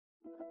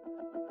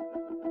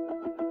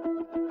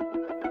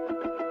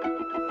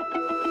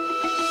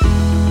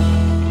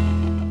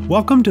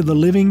Welcome to the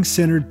Living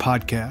Centered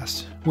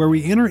Podcast, where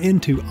we enter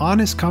into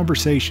honest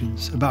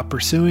conversations about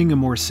pursuing a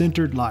more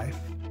centered life,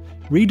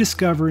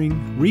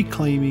 rediscovering,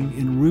 reclaiming,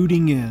 and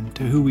rooting in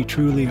to who we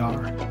truly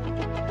are.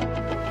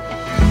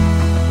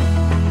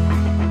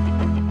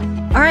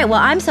 All right,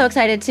 well, I'm so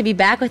excited to be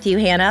back with you,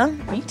 Hannah.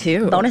 Me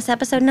too. Bonus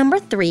episode number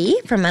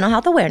 3 for Mental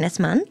Health Awareness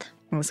Month.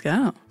 Let's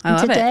go. I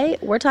love it. Today,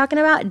 we're talking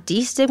about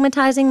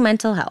destigmatizing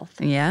mental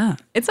health. Yeah.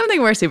 It's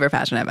something we're super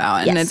passionate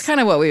about. And it's kind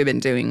of what we've been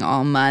doing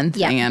all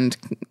month and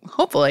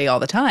hopefully all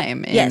the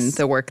time in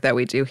the work that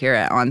we do here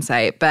at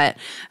Onsite. But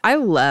I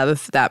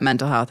love that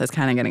mental health is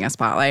kind of getting a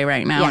spotlight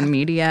right now in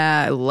media.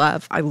 I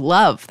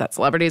love that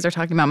celebrities are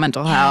talking about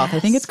mental health. I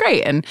think it's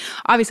great. And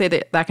obviously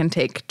that can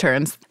take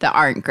turns that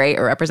aren't great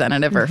or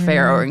representative or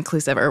fair or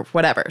inclusive or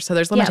whatever. So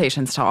there's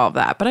limitations to all of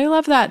that. But I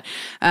love that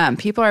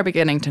people are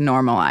beginning to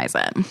normalize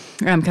it.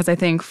 Because I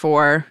think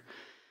for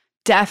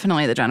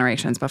definitely the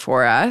generations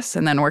before us,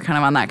 and then we're kind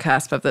of on that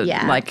cusp of the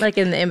like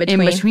in the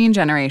in-between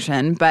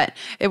generation, but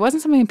it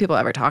wasn't something people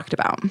ever talked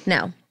about.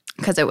 No.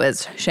 Because it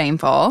was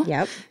shameful.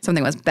 Yep.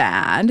 Something was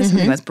bad.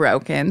 Something was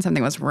broken.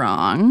 Something was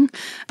wrong.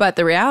 But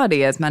the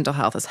reality is mental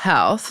health is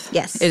health.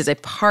 Yes. It is a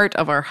part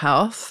of our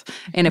health.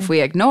 And if we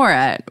ignore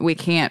it, we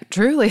can't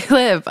truly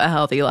live a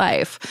healthy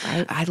life.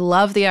 Right. I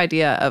love the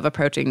idea of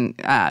approaching,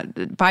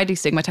 by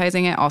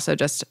destigmatizing it, also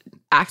just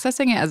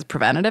accessing it as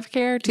preventative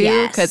care too.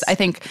 Yes. Because I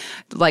think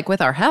like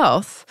with our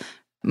health,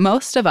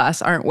 most of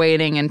us aren't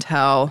waiting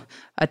until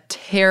a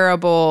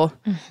terrible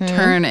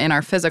turn in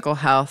our physical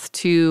health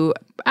to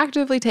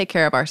actively take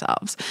care of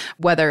ourselves,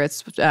 whether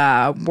it's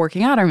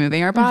working out or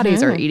moving our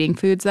bodies or eating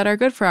foods that are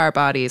good for our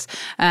bodies.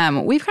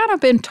 We've kind of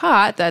been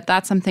taught that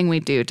that's something we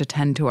do to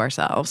tend to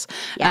ourselves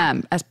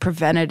as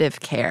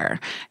preventative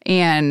care.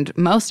 And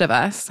most of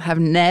us have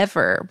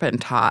never been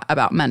taught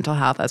about mental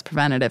health as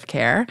preventative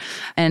care.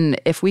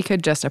 And if we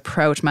could just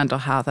approach mental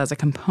health as a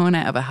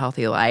component of a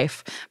healthy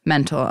life,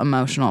 mental,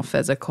 emotional,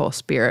 physical,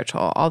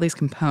 spiritual, all these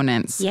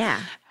components,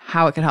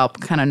 how it could help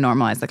kind of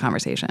normalize the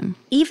conversation.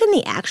 Even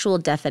the actual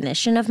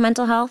definition of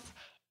mental health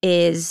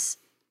is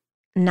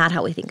not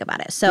how we think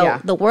about it. So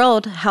the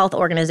World Health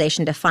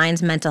Organization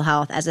defines mental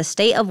health as a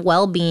state of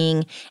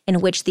well-being in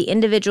which the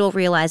individual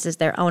realizes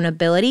their own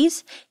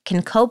abilities,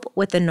 can cope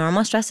with the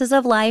normal stresses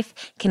of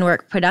life, can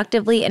work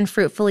productively and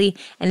fruitfully,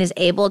 and is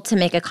able to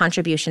make a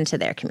contribution to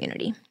their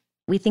community.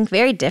 We think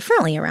very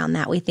differently around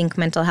that. We think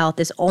mental health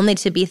is only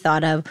to be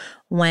thought of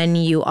when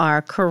you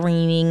are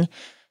careening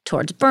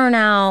towards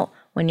burnout,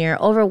 when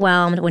you're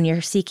overwhelmed, when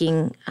you're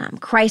seeking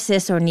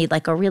crisis or need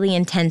like a really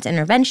intense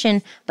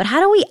intervention. But how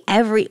do we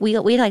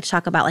like to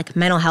talk about like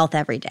mental health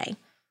every day.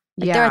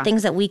 Like there are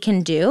things that we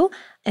can do,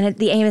 and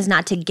the aim is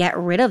not to get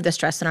rid of the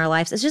stress in our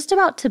lives. It's just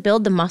about to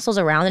build the muscles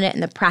around it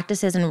and the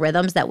practices and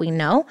rhythms that we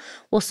know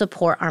will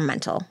support our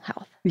mental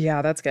health.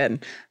 Yeah, that's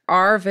good.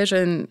 Our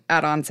vision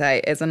at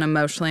Onsite is an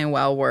emotionally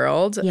well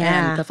world.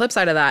 And the flip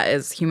side of that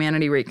is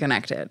humanity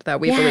reconnected, that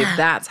we believe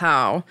that's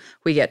how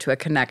we get to a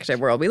connected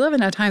world. We live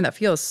in a time that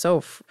feels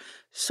so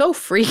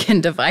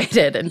freaking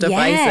divided and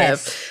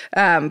divisive.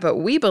 But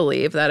we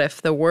believe that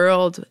if the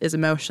world is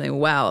emotionally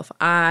well, if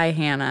I,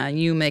 Hannah,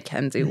 you,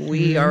 Mickenzie,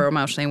 we are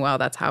emotionally well,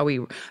 that's how we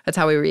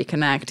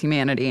reconnect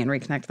humanity and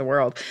reconnect the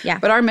world. Yeah.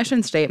 But our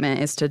mission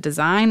statement is to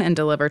design and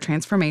deliver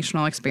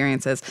transformational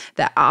experiences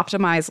that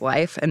optimize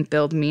life and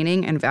build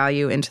meaning and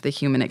value into the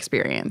human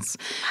experience.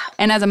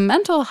 And as a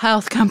mental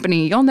health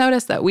company, you'll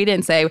notice that we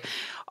didn't say,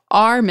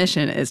 our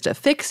mission is to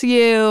fix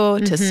you,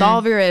 to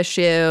solve your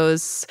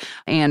issues,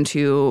 and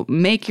to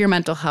make your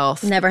mental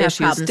health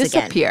issues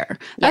disappear. Again.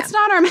 That's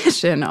not our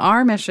mission.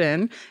 Our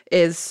mission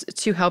is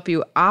to help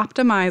you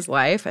optimize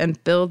life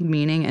and build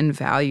meaning and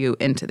value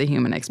into the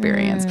human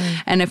experience.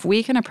 And if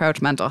we can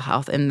approach mental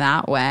health in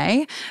that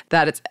way,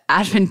 that it's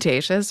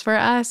advantageous for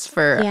us,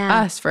 for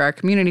our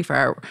community, for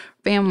our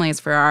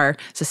families, for our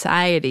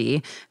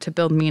society, to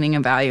build meaning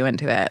and value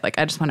into it, like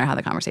I just wonder how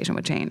the conversation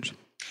would change.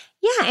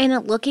 Yeah,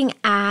 and looking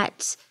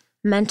at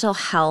mental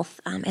health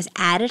as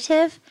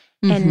additive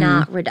and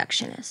not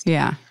reductionist.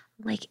 Yeah.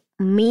 Like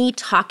me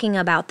talking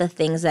about the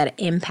things that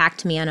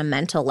impact me on a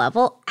mental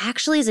level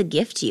actually is a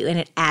gift to you, and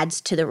it adds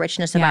to the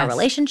richness of our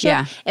relationship.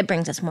 Yeah. It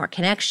brings us more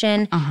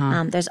connection.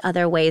 There's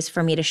other ways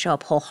for me to show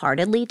up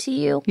wholeheartedly to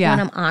you when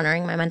I'm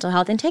honoring my mental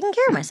health and taking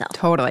care of myself.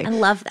 Totally. I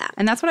love that.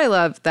 And that's what I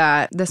love,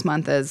 that this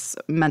month is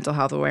Mental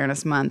Health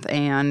Awareness Month,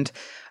 and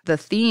the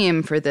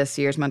theme for this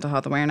year's Mental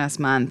Health Awareness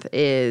Month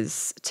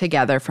is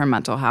Together for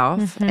Mental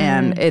Health.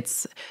 And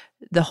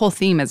the whole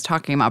theme is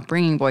talking about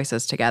bringing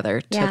voices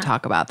together to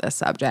talk about this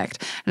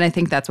subject. And I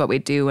think that's what we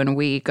do when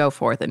we go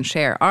forth and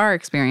share our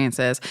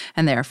experiences,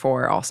 and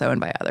therefore also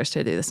invite others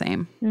to do the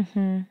same.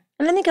 And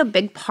I think a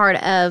big part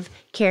of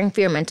caring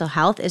for your mental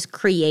health is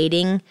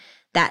creating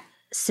that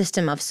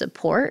system of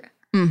support.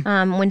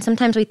 When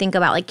sometimes we think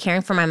about like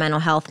caring for my mental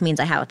health means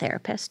I have a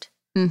therapist.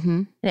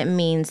 And it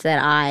means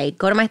that I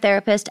go to my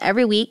therapist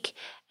every week,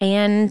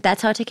 and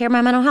that's how I take care of my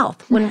mental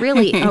health. When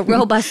really a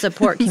robust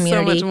support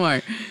community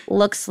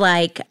looks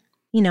like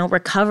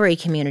recovery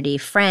community,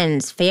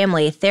 friends,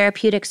 family,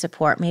 therapeutic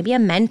support, maybe a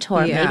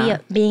mentor,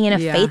 maybe being in a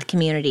faith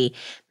community,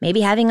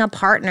 maybe having a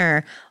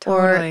partner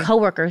or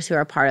coworkers who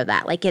are part of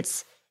that. Like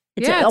it's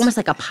almost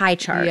like a pie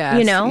chart,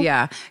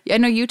 Yeah. I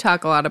know you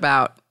talk a lot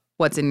about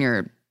what's in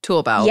your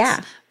tool belt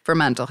for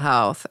mental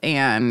health,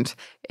 and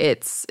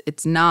it's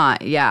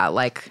not,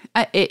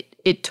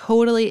 it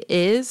totally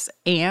is,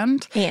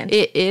 and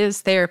it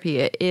is therapy,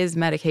 it is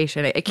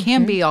medication. It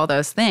can be all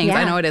those things.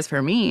 I know it is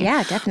for me.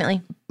 Yeah,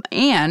 definitely.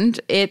 And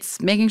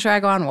it's making sure I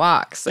go on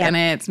walks, and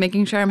it's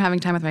making sure I'm having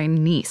time with my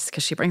niece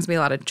because she brings me a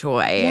lot of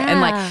joy.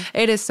 And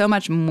it is so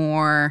much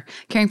more.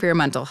 Caring for your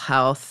mental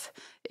health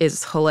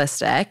is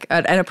holistic.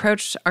 An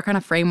approach, our kind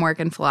of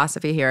framework and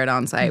philosophy here at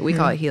Onsite, we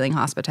call it healing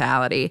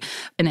hospitality.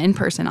 An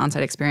in-person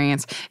Onsite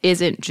experience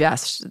isn't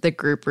just the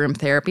group room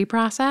therapy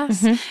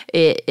process.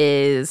 It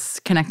is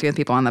connecting with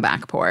people on the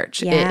back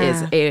porch. It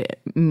is a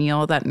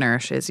meal that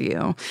nourishes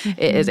you.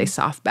 It is a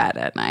soft bed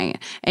at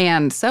night.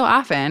 And so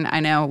often, I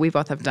know we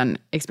both have done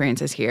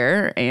experiences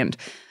here, and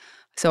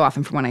so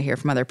often from what I hear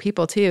from other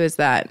people too, is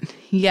that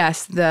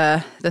yes,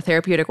 the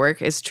therapeutic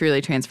work is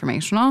truly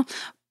transformational,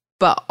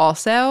 but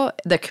also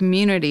the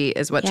community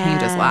is what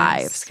changes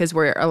lives, because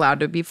we're allowed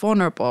to be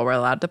vulnerable. We're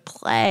allowed to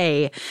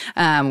play.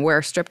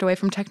 We're stripped away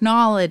from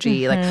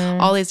technology, like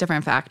all these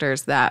different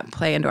factors that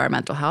play into our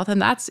mental health.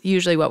 And that's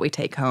usually what we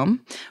take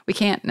home. We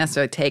can't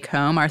necessarily take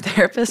home our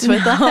therapist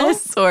with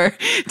us or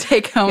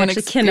take home an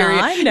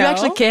experience. You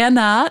actually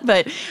cannot.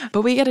 But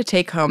we get to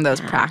take home those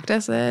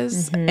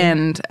practices.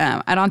 And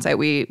at Onsite,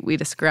 we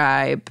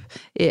describe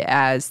it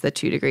as the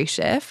 2-degree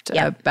shift,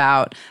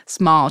 about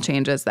small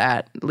changes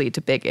that lead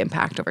to big impact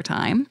over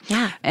time.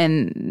 Yeah.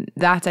 And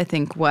that's, I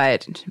think,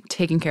 what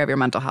taking care of your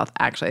mental health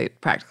actually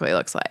practically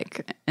looks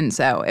like. And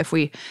so if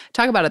we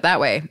talk about it that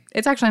way,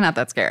 it's actually not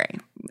that scary.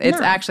 It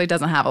actually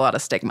doesn't have a lot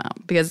of stigma,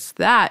 because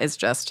that is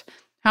just,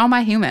 how am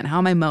I human? How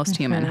am I most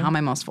human? How am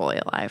I most fully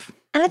alive?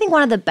 And I think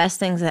one of the best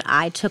things that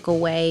I took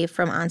away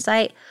from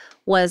Onsite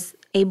was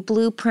a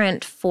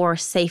blueprint for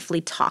safely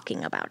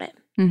talking about it.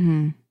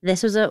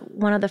 This was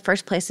one of the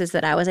first places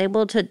that I was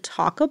able to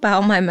talk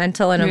about my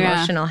mental and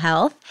emotional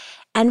health,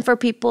 and for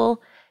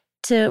people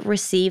to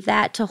receive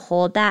that, to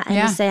hold that,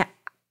 and to say,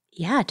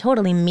 yeah,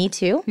 totally, me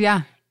too.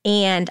 Yeah.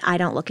 And I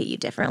don't look at you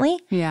differently.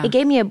 Yeah. It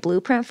gave me a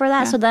blueprint for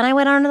that. So then I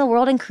went out into the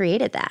world and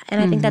created that. And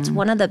I think that's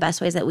one of the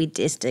best ways that we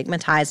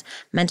destigmatize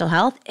mental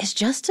health, is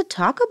just to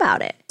talk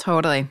about it.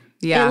 Totally.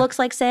 Yeah. It looks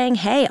like saying,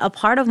 hey, a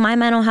part of my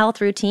mental health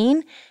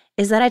routine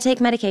is that I take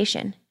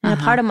medication. And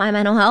a part of my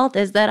mental health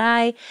is that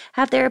I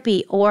have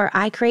therapy, or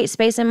I create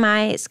space in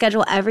my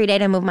schedule every day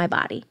to move my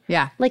body.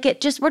 Yeah. Like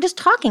we're just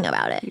talking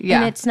about it. Yeah.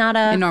 And it's not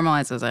it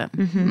normalizes it.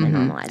 It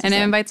normalizes and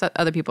it invites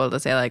other people to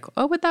say like,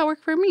 oh, would that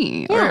work for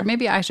me? Yeah. Or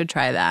maybe I should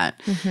try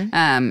that.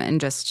 And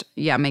just,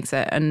 makes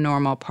it a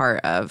normal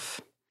part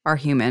of our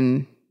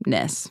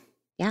humanness.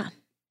 Yeah.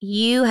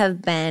 You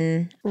have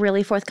been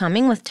really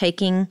forthcoming with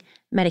taking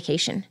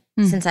medication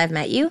since I've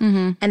met you.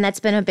 And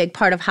that's been a big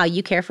part of how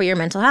you care for your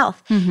mental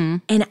health.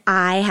 And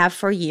I have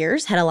for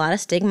years had a lot of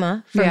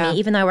stigma for me,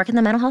 even though I work in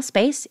the mental health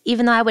space,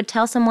 even though I would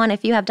tell someone,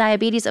 if you have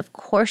diabetes, of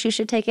course you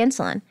should take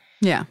insulin.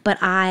 Yeah.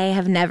 But I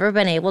have never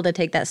been able to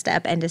take that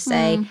step and to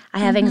say, I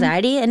have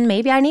anxiety and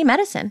maybe I need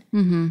medicine.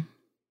 And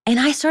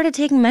I started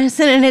taking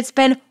medicine, and it's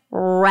been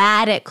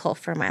radical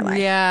for my life.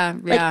 Yeah.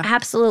 Like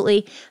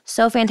absolutely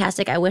so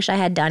fantastic. I wish I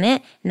had done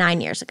it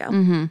 9 years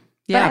ago.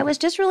 But I was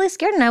just really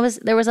scared, and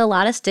there was a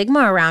lot of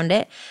stigma around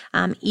it,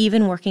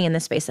 even working in the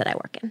space that I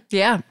work in.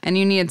 Yeah, and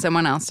you needed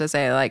someone else to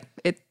say, like,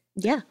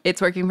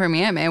 it's working for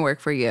me. It may work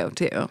for you,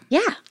 too.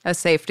 Yeah. A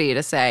safety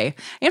to say,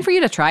 and for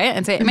you to try it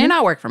and say, it may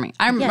not work for me.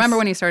 I remember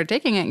when you started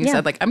taking it, you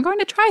said, like, I'm going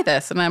to try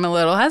this, and I'm a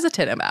little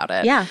hesitant about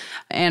it. Yeah.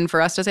 And for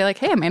us to say, like,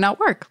 hey, it may not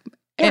work.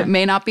 Yeah. It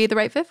may not be the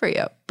right fit for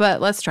you,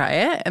 but let's try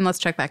it, and let's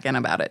check back in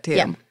about it, too.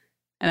 Yeah. And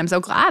I'm so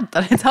glad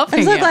that it's helping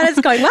you. I'm so glad it's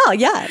going well,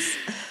 yes.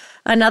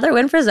 Another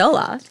win for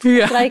Zoloft.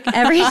 Yeah. Like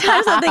every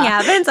time something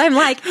happens, I'm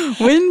like,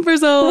 win for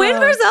Zoloft. Win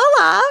for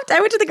Zoloft. I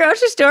went to the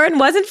grocery store and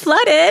wasn't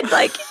flooded.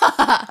 Like,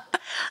 and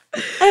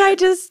I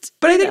just.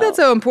 But I think that's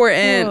so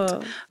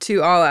important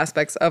to all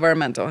aspects of our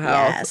mental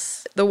health.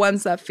 Yes. The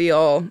ones that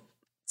feel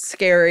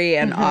scary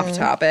and off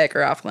topic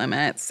or off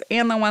limits,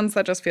 and the ones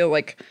that just feel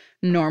like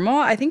normal.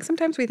 I think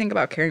sometimes we think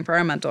about caring for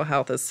our mental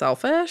health as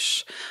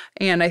selfish.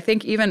 And I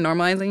think even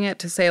normalizing it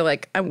to say,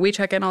 like, we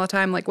check in all the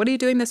time, like, what are you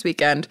doing this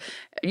weekend?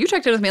 You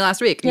checked in with me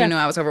last week. Yeah. You knew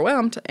I was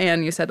overwhelmed.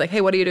 And you said, like,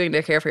 hey, what are you doing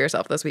to care for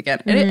yourself this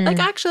weekend? And it, like,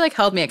 actually, like,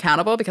 held me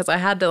accountable, because I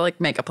had to,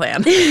 like, make a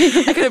plan.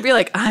 I couldn't be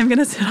like, I'm going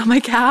to sit on my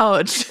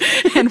couch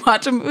and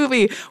watch a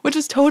movie, which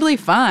is totally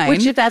fine.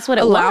 Which, if that's what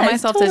it Allow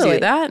myself to do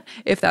that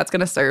if that's going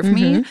to serve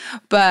me.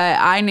 But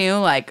I knew,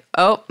 like,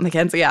 oh,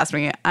 Mickenzie asked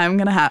me, I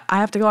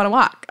have to go on a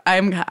walk.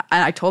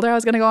 I told her I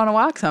was going to go on a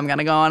walk, so I'm going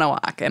to go on a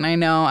walk. And I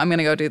know I'm going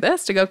to go do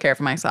this to go care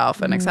for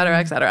myself, and et cetera,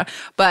 et cetera.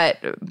 But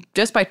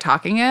just by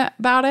talking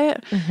about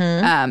it,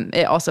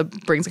 it also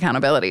brings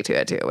accountability to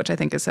it too, which I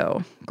think is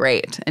so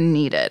great and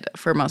needed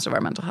for most of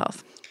our mental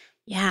health.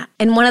 Yeah.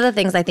 And one of the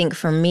things I think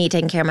for me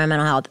taking care of my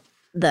mental health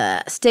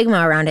the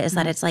stigma around it is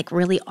that it's like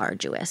really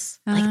arduous.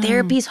 Like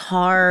therapy's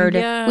hard.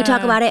 Yeah. We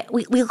talk about it.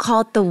 We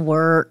call it the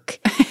work.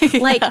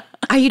 Like,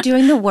 are you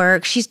doing the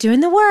work? She's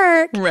doing the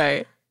work.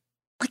 Right.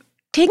 Like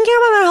taking care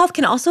of my mental health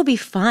can also be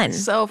fun.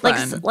 So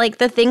fun. Like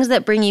the things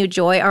that bring you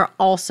joy are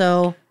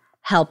also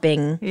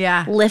helping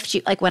lift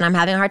you. Like when I'm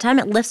having a hard time,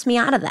 it lifts me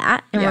out of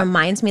that and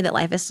reminds me that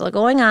life is still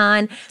going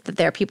on, that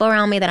there are people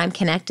around me, that I'm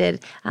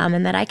connected,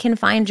 and that I can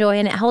find joy,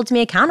 and it holds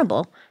me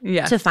accountable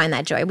to find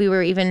that joy.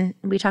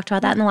 We talked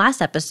about that in the last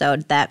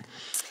episode, that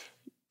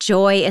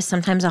joy is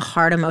sometimes a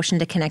hard emotion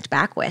to connect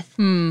back with.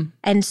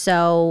 And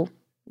so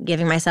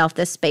giving myself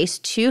this space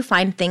to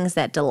find things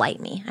that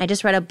delight me. I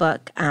just read a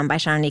book by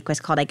Shauna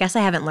Niequist called I Guess I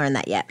Haven't Learned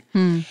That Yet.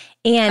 And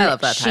I love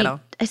that title.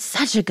 It's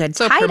such a good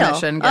so title.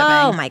 Permission giving.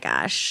 Oh my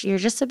gosh, you're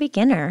just a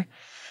beginner.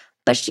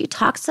 But she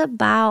talks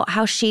about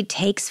how she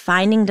takes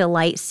finding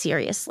delight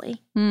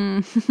seriously.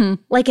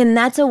 Like, and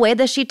that's a way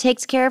that she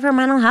takes care of her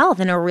mental health.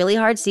 In a really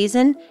hard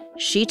season,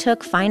 she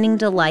took finding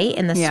delight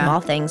in the small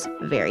things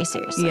very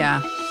seriously.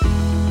 Yeah.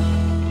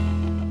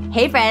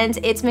 Hey friends,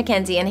 it's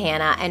Mickenzie and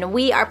Hannah, and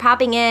we are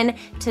popping in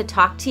to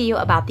talk to you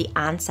about the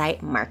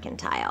On-Site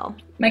Mercantile.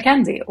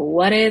 Mickenzie,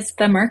 what is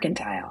the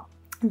Mercantile?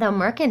 The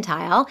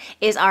Mercantile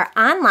is our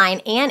online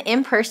and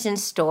in-person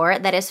store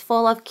that is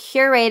full of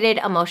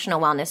curated emotional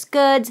wellness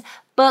goods,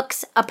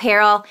 books,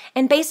 apparel,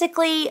 and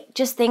basically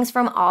just things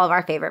from all of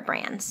our favorite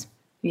brands.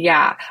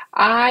 Yeah,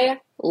 I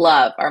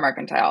love our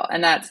Mercantile.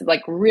 And that's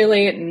like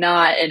really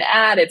not an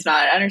ad. It's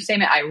not an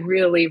understatement. I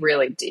really,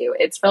 really do.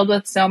 It's filled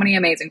with so many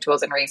amazing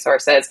tools and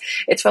resources.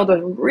 It's filled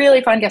with really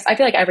fun gifts. I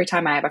feel like every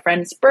time I have a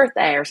friend's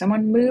birthday or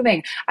someone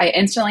moving, I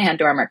instantly head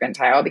to our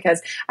Mercantile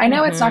because I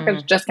know it's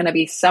not just going to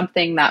be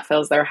something that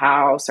fills their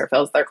house or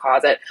fills their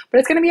closet, but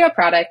it's going to be a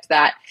product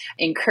that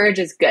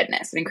encourages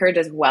goodness and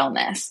encourages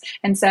wellness.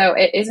 And so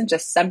it isn't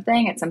just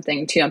something, it's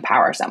something to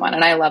empower someone.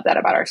 And I love that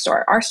about our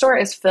store. Our store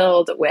is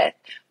filled with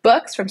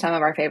books from some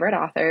of our favorite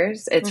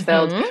authors. It's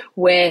filled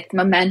with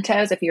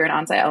mementos. If you're an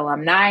On-Site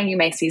alumni, you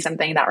may see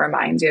something that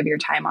reminds you of your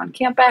time on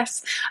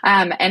campus.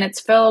 And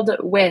it's filled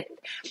with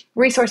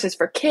resources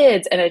for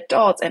kids and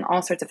adults and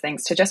all sorts of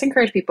things to just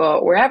encourage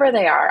people wherever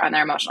they are on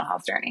their emotional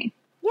health journey.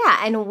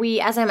 Yeah, and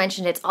we, as I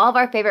mentioned, it's all of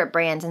our favorite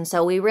brands, and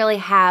so we really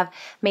have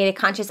made a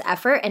conscious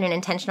effort and an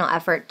intentional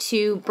effort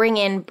to bring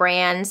in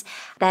brands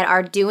that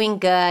are doing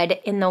good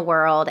in the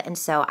world, and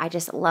so I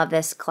just love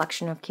this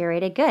collection of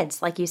curated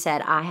goods. Like you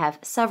said, I have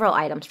several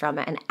items from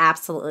it and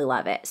absolutely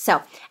love it.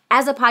 So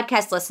as a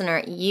podcast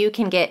listener, you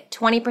can get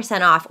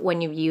 20% off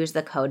when you use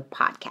the code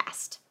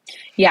podcast.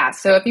 Yeah,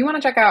 so if you want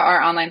to check out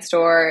our online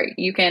store,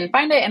 you can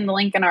find it in the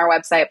link in our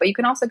website, but you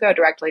can also go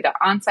directly to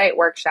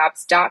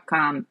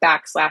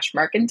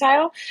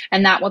onsiteworkshops.com/mercantile,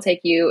 and that will take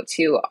you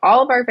to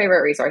all of our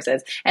favorite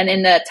resources. And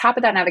in the top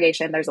of that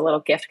navigation, there's a little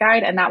gift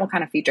guide, and that will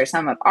kind of feature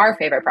some of our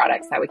favorite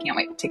products that we can't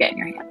wait to get in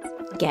your hands.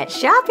 Get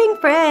shopping,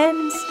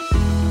 friends!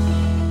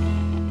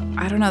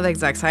 I don't know the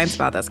exact science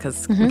about this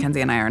because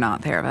Mickenzie and I are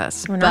not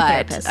therapists. We're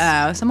not therapists.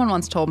 A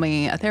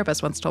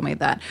therapist once told me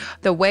that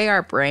the way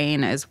our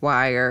brain is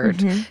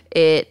wired,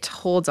 it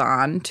holds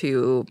on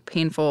to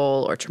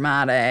painful or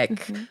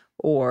traumatic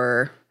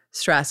or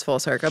stressful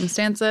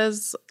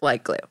circumstances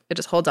like glue. It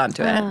just holds on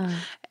to it.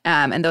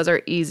 And those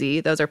are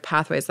easy. Those are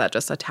pathways that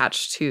just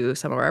attach to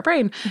some of our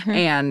brain.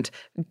 And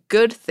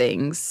good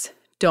things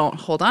don't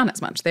hold on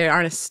as much. They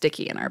aren't as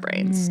sticky in our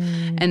brains.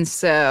 And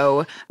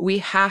so we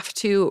have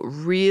to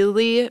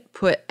really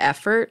put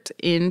effort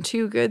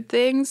into good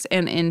things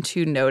and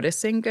into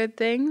noticing good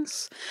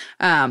things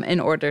in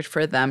order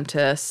for them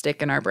to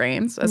stick in our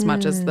brains as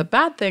much as the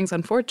bad things,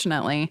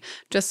 unfortunately,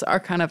 just are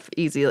kind of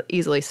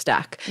easily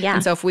stuck. Yeah.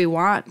 And so if we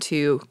want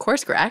to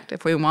course correct,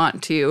 if we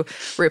want to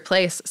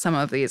replace some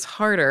of these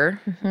harder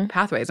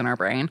pathways in our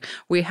brain,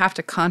 we have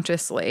to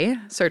consciously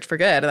search for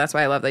good. And that's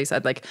why I love that you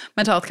said, like,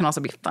 mental health can also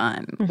be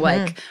fun.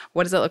 Like,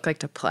 what does it look like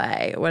to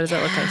play? What does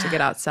it look like to get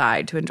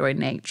outside, to enjoy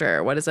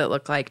nature? What does it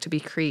look like to be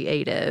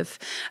creative?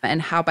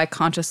 And how by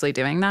consciously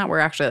doing that, we're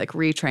actually like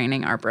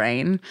retraining our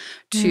brain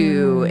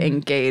to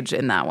engage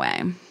in that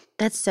way.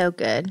 That's so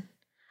good.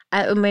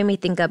 It made me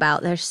think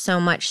about there's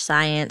so much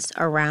science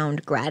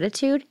around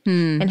gratitude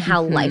and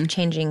how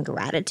life-changing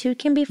gratitude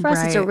can be for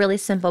us. It's a really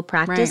simple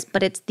practice,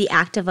 but it's the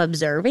act of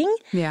observing.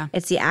 Yeah.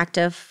 It's the act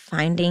of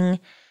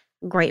finding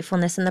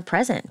gratefulness in the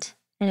present.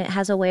 And it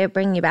has a way of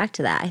bringing you back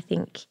to that. I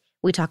think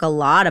we talk a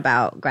lot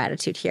about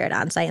gratitude here at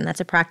On-Site, and that's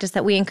a practice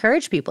that we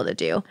encourage people to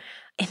do.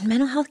 And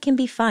mental health can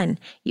be fun.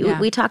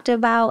 We talked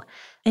about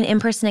an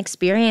in-person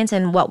experience,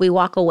 and what we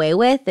walk away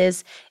with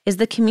is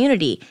the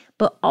community.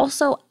 But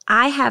also,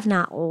 I have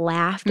not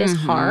laughed as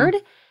hard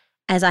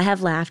as I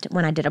have laughed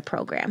when I did a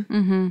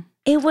program.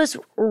 It was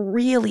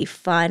really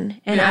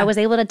fun. And I was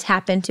able to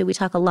tap into, we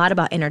talk a lot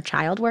about inner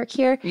child work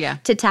here,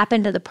 to tap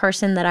into the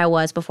person that I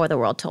was before the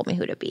world told me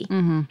who to be.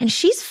 And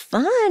she's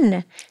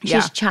fun.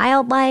 She's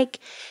childlike.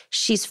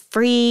 She's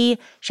free.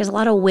 She has a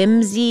lot of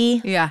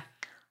whimsy.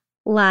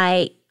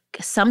 Like,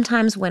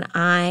 sometimes when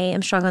I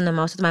am struggling the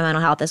most with my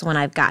mental health is when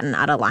I've gotten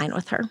out of line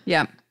with her.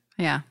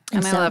 Yeah.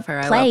 And I love her.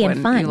 I play love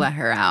and when fun. you let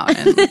her out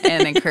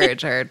and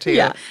encourage her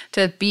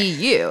to be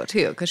you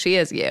too, because she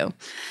is you.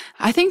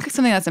 I think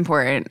something that's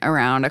important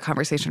around a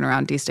conversation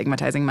around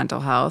destigmatizing mental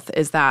health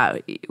is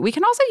that we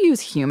can also use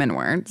human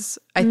words.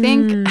 I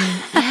think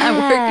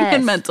working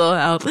in mental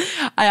health,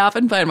 I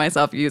often find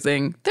myself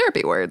using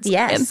therapy words.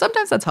 Yes. And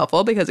sometimes that's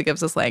helpful because it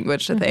gives us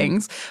language to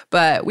things.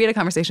 But we had a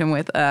conversation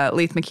with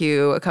Leith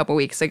McHugh a couple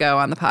weeks ago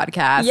on the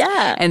podcast.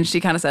 Yeah. And she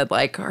kind of said,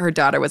 like, her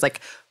daughter was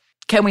like,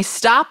 can we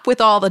stop with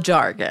all the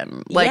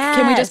jargon? Like,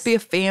 can we just be a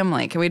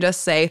family? Can we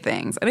just say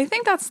things? And I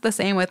think that's the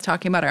same with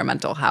talking about our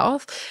mental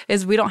health,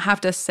 is we don't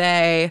have to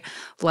say,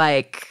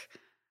 like,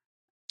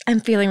 I'm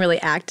feeling really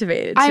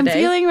activated today. I'm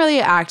feeling really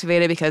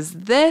activated because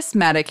this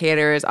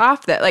medicator is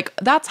off that. Like,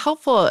 that's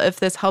helpful if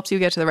this helps you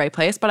get to the right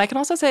place. But I can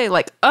also say,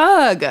 like,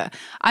 ugh,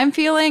 I'm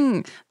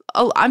feeling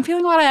a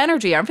lot of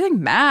energy. I'm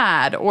feeling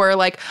mad, or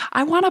like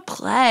I want to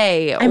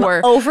play, I'm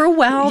or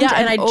overwhelmed,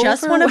 and I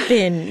just want to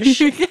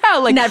binge. Yeah,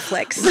 like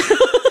Netflix.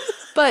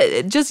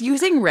 But just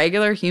using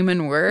regular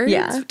human words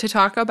to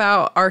talk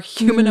about our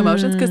human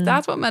emotions, because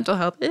that's what mental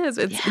health is.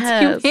 It's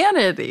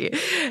humanity.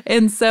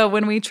 And so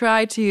when we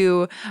try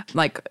to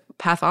like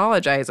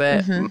pathologize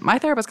it, my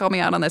therapist called me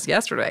out on this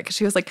yesterday because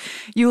she was like,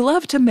 you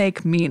love to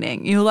make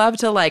meaning. You love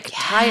to like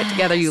tie it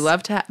together. You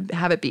love to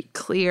have it be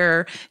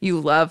clear. You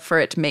love for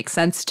it to make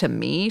sense to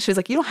me. She's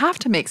like, you don't have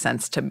to make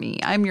sense to me.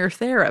 I'm your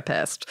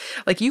therapist.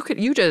 Like you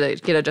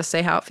just get to just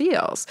say how it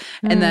feels.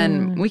 And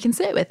then we can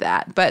sit with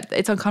that. But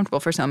it's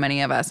uncomfortable for so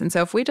many of us. And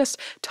so if we just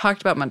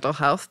talked about mental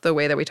health the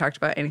way that we talked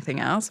about anything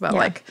else, about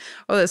like,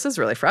 oh, this is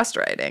really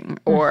frustrating,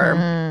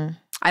 or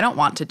I don't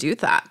want to do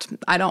that.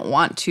 I don't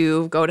want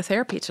to go to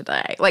therapy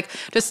today. Like,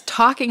 just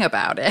talking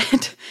about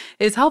it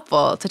is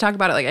helpful, to talk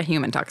about it like a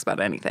human talks about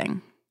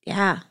anything.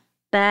 Yeah,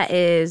 that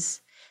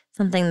is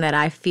something that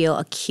I feel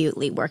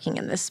acutely working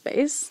in this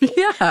space.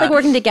 Yeah. Like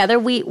working together,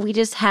 we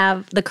just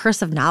have the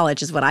curse of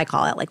knowledge is what I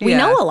call it. Like we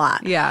know a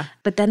lot. Yeah.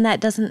 But then that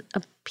doesn't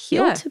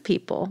appeal to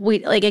people.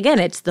 We like, again,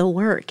 it's the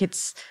work.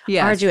 It's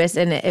arduous,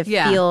 and it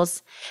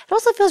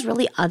also feels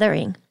really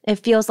othering. It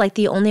feels like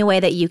the only way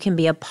that you can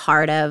be a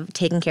part of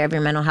taking care of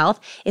your mental health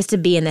is to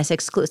be in this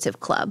exclusive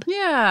club.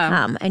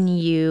 Yeah.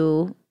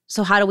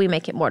 So how do we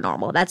make it more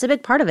normal? That's a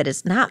big part of it,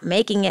 is not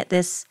making it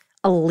this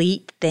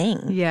elite thing.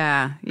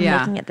 Yeah.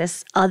 Making it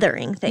this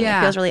othering thing.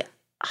 It feels really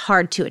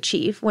hard to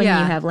achieve when you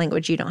have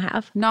language you don't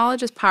have.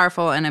 Knowledge is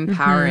powerful and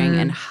empowering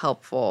and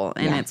helpful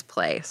in its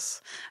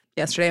place.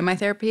 Yesterday in my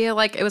therapy,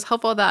 like, it was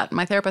helpful that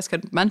my therapist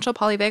could mention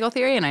polyvagal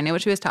theory, and I knew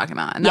what she was talking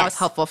about. And that was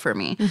helpful for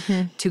me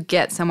to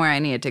get somewhere I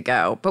needed to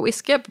go. But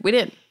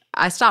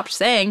I stopped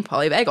saying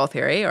polyvagal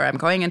theory, or I'm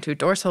going into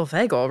dorsal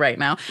vagal right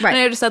now. Right. And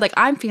I just said, like,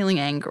 I'm feeling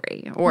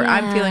angry, or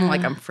I'm feeling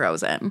like I'm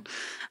frozen.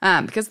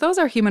 Because those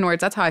are human words.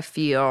 That's how I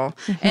feel.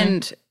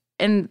 And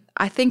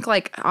I think,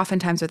 like,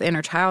 oftentimes with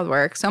inner child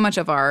work, so much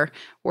of our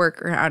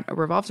work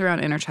revolves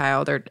around inner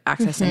child, or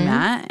accessing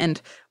that.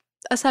 And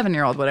a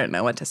 7-year-old wouldn't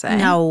know what to say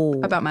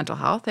about mental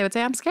health. They would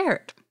say, I'm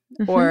scared.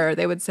 Or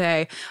they would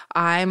say,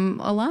 I'm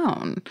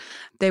alone.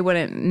 They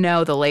wouldn't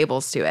know the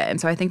labels to it. And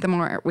so I think the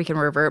more we can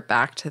revert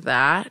back to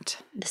that.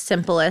 The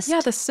simplest. Yeah,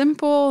 the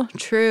simple,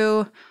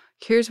 true,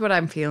 here's what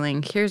I'm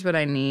feeling, here's what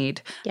I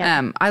need.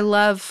 Yeah.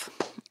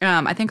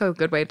 I think a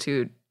good way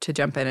to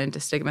jump in and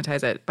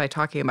destigmatize it by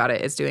talking about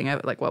it is doing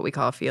like what we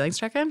call a feelings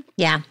check-in.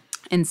 Yeah.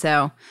 And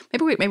so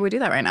maybe we do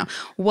that right now.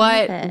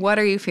 What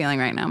are you feeling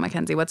right now,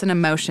 Mickenzie? What's an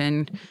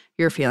emotion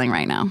you're feeling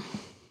right now?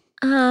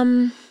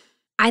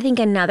 I think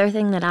another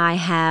thing that I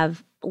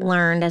have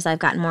learned as I've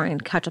gotten more in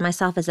touch with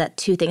myself is that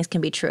two things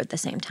can be true at the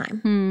same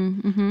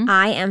time.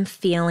 I am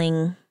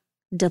feeling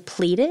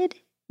depleted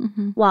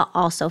while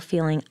also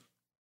feeling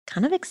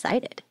kind of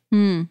excited.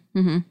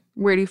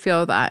 Where do you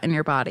feel that in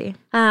your body?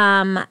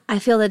 I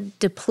feel the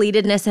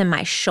depletedness in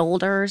my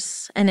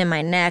shoulders and in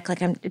my neck.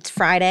 Like it's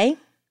Friday.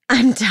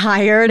 I'm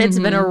tired. It's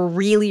been a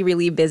really,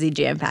 really busy,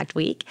 jam-packed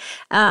week.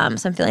 So I'm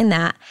feeling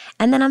that.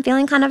 And then I'm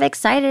feeling kind of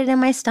excited in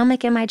my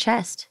stomach and my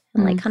chest.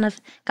 And like kind of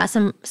got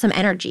some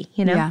energy,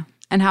 you know? Yeah.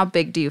 And how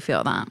big do you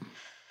feel that?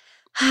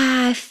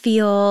 I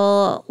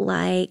feel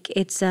like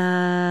it's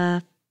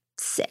a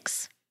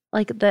 6.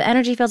 Like the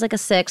energy feels like a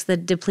 6. The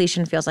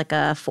depletion feels like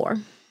a 4.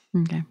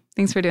 Okay.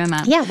 Thanks for doing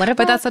that. Yeah, whatever.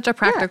 But that's such a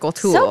practical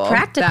tool. So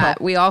practical.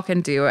 That we all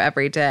can do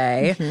every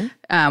day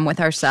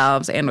with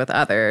ourselves and with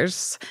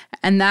others.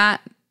 And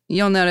that,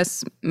 you'll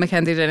notice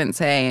Mickenzie didn't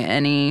say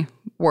any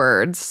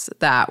words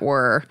that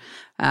were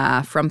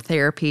from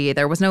therapy.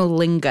 There was no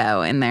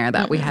lingo in there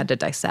that we had to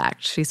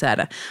dissect. She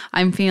said,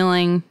 I'm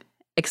feeling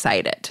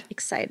excited.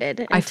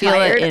 And I feel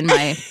tired. it in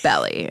my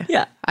belly.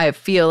 Yeah. I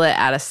feel it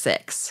at a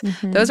 6.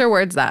 Those are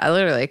words that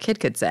literally a kid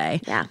could say.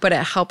 Yeah. But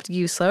it helped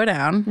you slow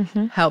down,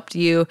 helped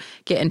you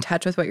get in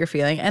touch with what you're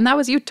feeling. And that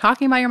was you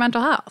talking about your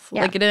mental health.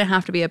 Yeah. Like, it didn't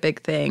have to be a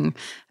big thing.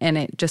 And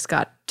it just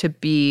got to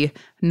be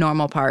a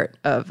normal part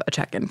of a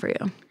check-in for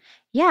you.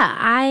 Yeah,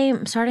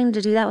 I'm starting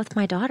to do that with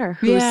my daughter,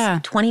 who's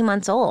 20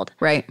 months old.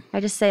 Right. I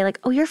just say, like,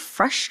 oh, you're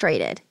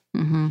frustrated.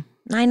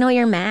 I know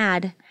you're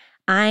mad.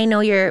 I know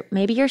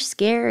maybe you're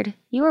scared.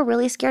 You were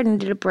really scared and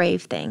did a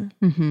brave thing.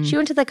 Mm-hmm. She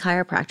went to the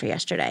chiropractor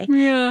yesterday.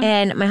 Yeah.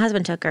 And my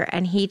husband took her,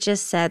 and he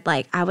just said,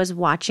 like, I was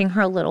watching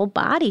her little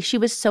body. She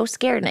was so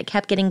scared, and it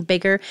kept getting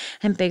bigger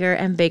and bigger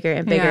and bigger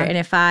and bigger. Yeah. And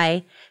if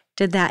I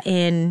did that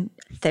in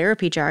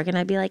therapy jargon,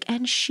 I'd be like,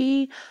 and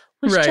she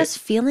was just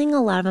feeling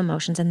a lot of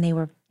emotions, and they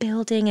were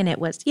building, and it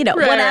was,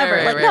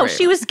 whatever.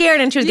 She was scared,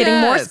 and she was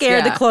getting more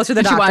scared the closer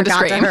the doctor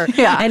got to her.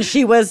 Yeah. And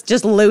she was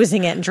just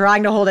losing it and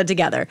trying to hold it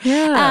together.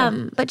 Yeah.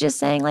 But just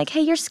saying, like,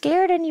 hey, you're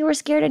scared, and you were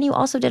scared, and you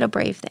also did a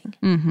brave thing.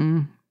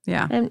 Mm-hmm.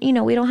 Yeah.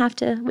 And, we don't have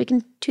to,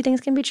 two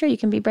things can be true. You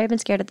can be brave and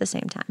scared at the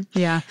same time.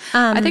 Yeah.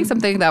 I think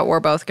something that we're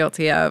both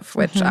guilty of,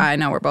 which I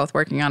know we're both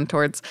working on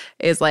towards,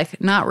 is like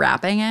not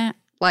wrapping it.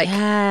 Like,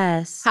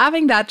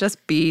 having that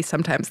just be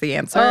sometimes the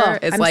answer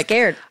is like,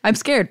 scared. I'm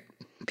scared.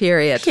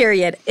 Period.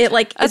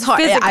 It's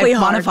hard. I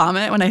want to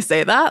vomit when I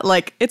say that.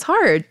 Like, it's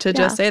hard to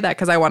just say that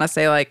because I want to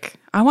say, like,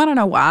 I want to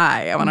know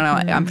why. I want to know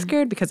I'm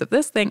scared because of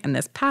this thing and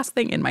this past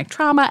thing in my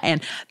trauma,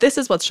 and this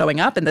is what's showing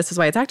up, and this is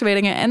why it's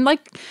activating it. And,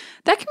 like,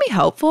 that can be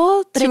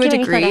helpful to a degree.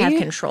 But it can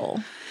have control.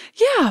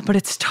 Yeah, but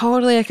it's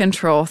totally a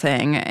control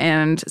thing.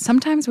 And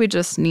sometimes we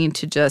just need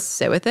to just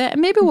sit with it.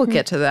 And maybe we'll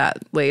get to that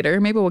later.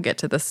 Maybe we'll get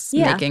to this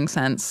making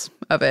sense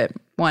of it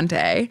one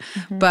day.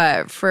 Mm-hmm.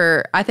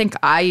 But I think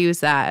I use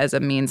that as a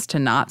means to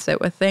not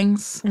sit with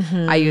things.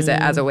 Mm-hmm. I use it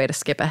as a way to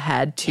skip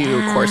ahead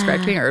to course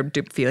correcting or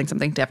feeling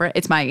something different.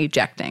 It's my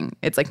ejecting.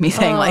 It's like me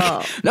saying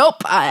like, nope,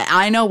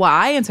 I know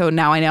why. And so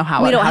now I know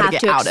how to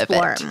get out of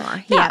it.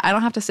 More. Yeah, I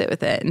don't have to sit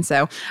with it. And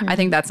so I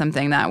think that's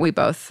something that we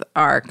both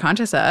are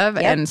conscious of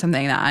and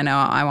something that I know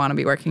I want to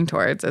be working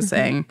towards is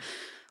saying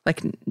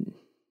like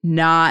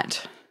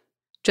not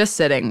just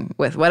sitting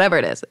with whatever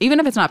it is, even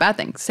if it's not a bad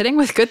thing. Sitting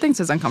with good things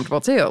is uncomfortable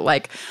too.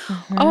 Like,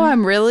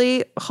 I'm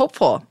really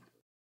hopeful.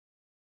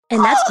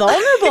 And that's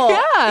vulnerable.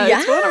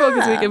 It's vulnerable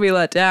because we can be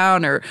let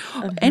down or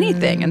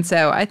anything. And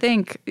so I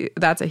think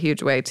that's a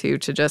huge way to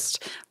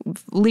just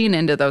lean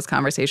into those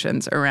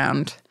conversations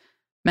around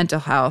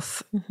mental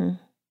health,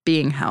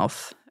 being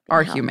health,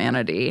 our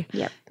humanity,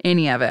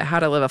 any of it, how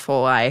to live a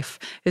full life,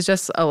 is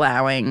just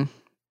allowing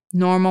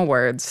normal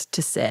words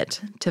to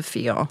sit, to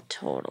feel.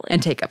 Totally.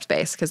 And take up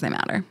space because they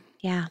matter.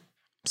 Yeah.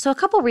 So a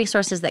couple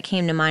resources that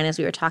came to mind as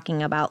we were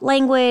talking about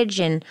language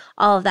and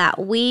all of that,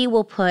 we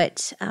will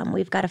put,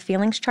 we've got a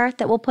feelings chart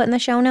that we'll put in the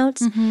show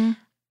notes. Mm-hmm.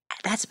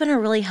 That's been a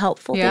really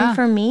helpful thing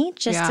for me,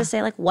 just to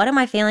say like, what am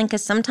I feeling?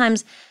 Because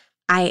sometimes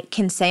I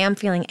can say I'm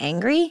feeling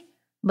angry,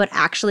 but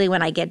actually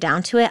when I get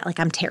down to it, like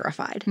I'm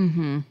terrified,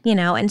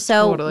 and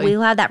so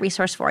we'll have that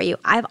resource for you.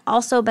 I've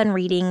also been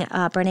reading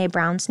Brené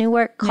Brown's new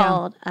work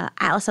called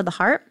Atlas of the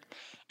Heart,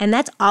 and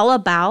that's all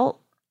about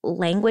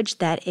language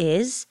that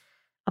is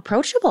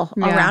approachable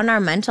around our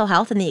mental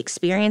health and the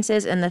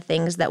experiences and the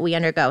things that we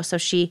undergo. So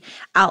she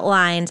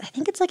outlines, I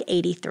think it's like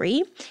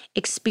 83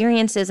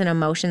 experiences and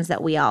emotions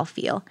that we all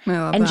feel.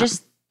 And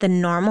just the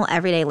normal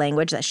everyday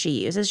language that she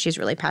uses. She's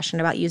really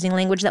passionate about using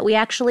language that we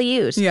actually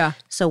use. Yeah.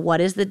 So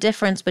what is the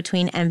difference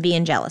between envy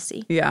and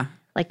jealousy? Yeah.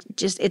 Like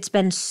just it's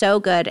been so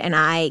good, and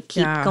I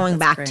keep going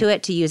back to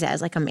it to use it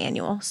as like a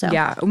manual. So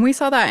and we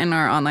saw that in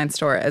our online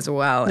store as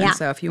well. And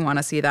so if you want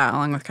to see that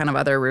along with kind of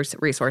other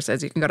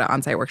resources, you can go to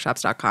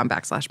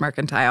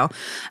onsiteworkshops.com/mercantile.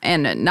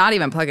 And not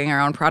even plugging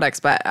our own products,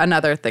 but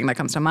another thing that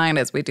comes to mind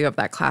is we do have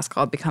that class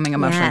called Becoming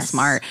Emotionally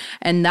Smart.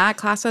 And that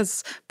class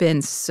has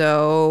been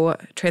so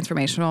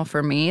transformational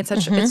for me. It's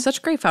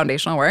such great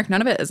foundational work.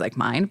 None of it is like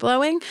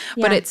mind-blowing,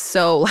 but it's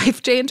so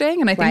life-changing.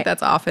 And I think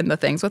that's often the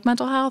things with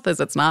mental health is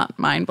it's not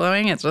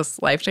mind-blowing. It's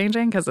just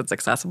life-changing because it's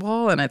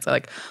accessible and it's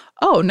like,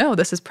 oh, no,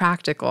 this is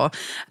practical.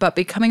 But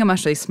Becoming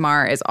Emotionally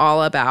Smart is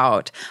all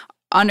about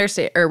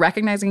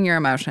recognizing your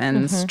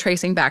emotions,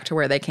 tracing back to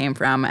where they came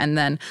from, and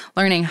then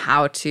learning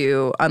how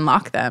to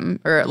unlock them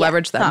or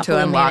leverage them to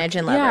unlock. Manage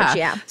and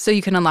leverage, so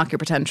you can unlock your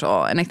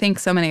potential. And I think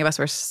so many of us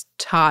were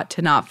taught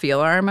to not feel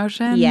our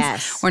emotions.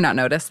 Yes. Or not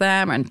notice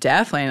them, and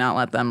definitely not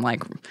let them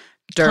like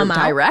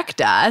direct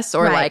us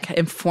or like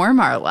inform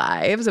our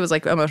lives. It was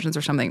like emotions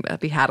were something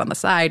that we had on the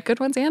side, good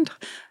ones and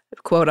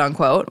quote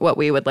unquote what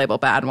we would label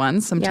bad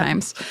ones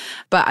sometimes.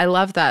 But I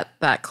love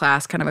that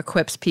class kind of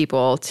equips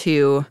people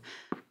to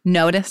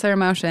notice their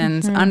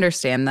emotions,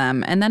 understand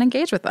them, and then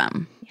engage with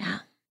them. Yeah.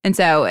 And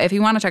so if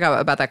you want to check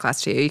out about that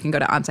class too, you can go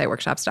to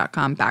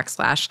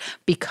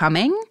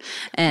onsiteworkshops.com/becoming,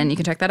 and you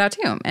can check that out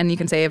too. And you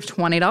can save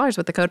 $20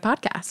 with the code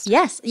podcast.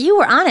 Yes, you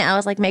were on it. I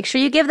was like, make sure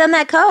you give them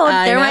that code.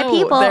 They're my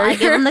people. I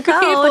give them the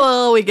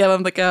code. We give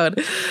them the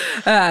code.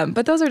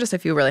 But those are just a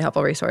few really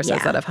helpful resources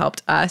that have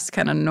helped us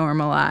kind of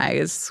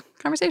normalize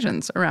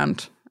conversations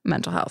around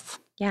mental health.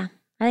 Yeah.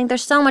 I think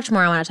there's so much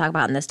more I want to talk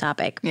about in this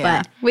topic,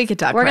 but we could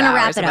talk. We're going to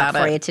wrap it up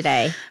for you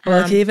today.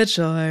 We'll keep it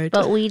short.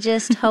 But we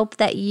just hope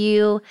that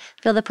you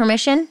feel the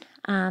permission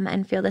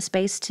and feel the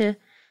space to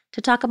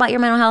talk about your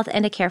mental health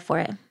and to care for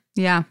it.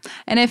 Yeah.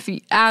 And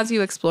as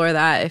you explore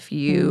that, if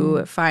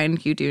you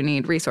find you do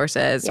need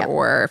resources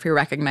or if you're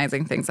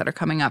recognizing things that are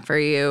coming up for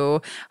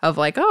you of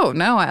like, oh,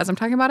 no, as I'm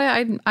talking about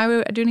it,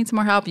 I do need some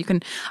more help. You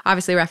can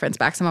obviously reference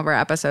back some of our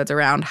episodes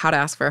around how to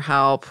ask for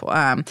help.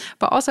 But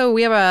also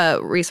we have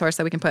a resource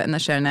that we can put in the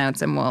show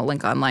notes and we'll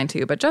link online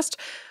too. But just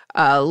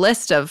a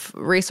list of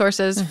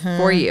resources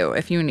for you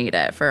if you need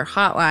it, for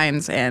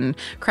hotlines and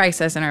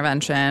crisis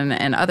intervention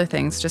and other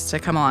things just to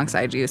come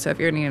alongside you. So if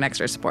you're needing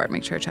extra support,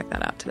 make sure to check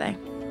that out today.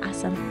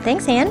 Awesome.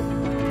 Thanks, Anne.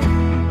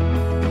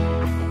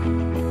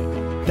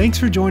 Thanks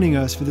for joining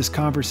us for this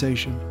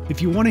conversation.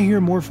 If you want to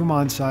hear more from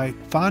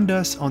Onsite, find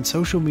us on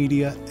social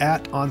media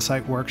at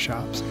Onsite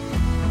Workshops.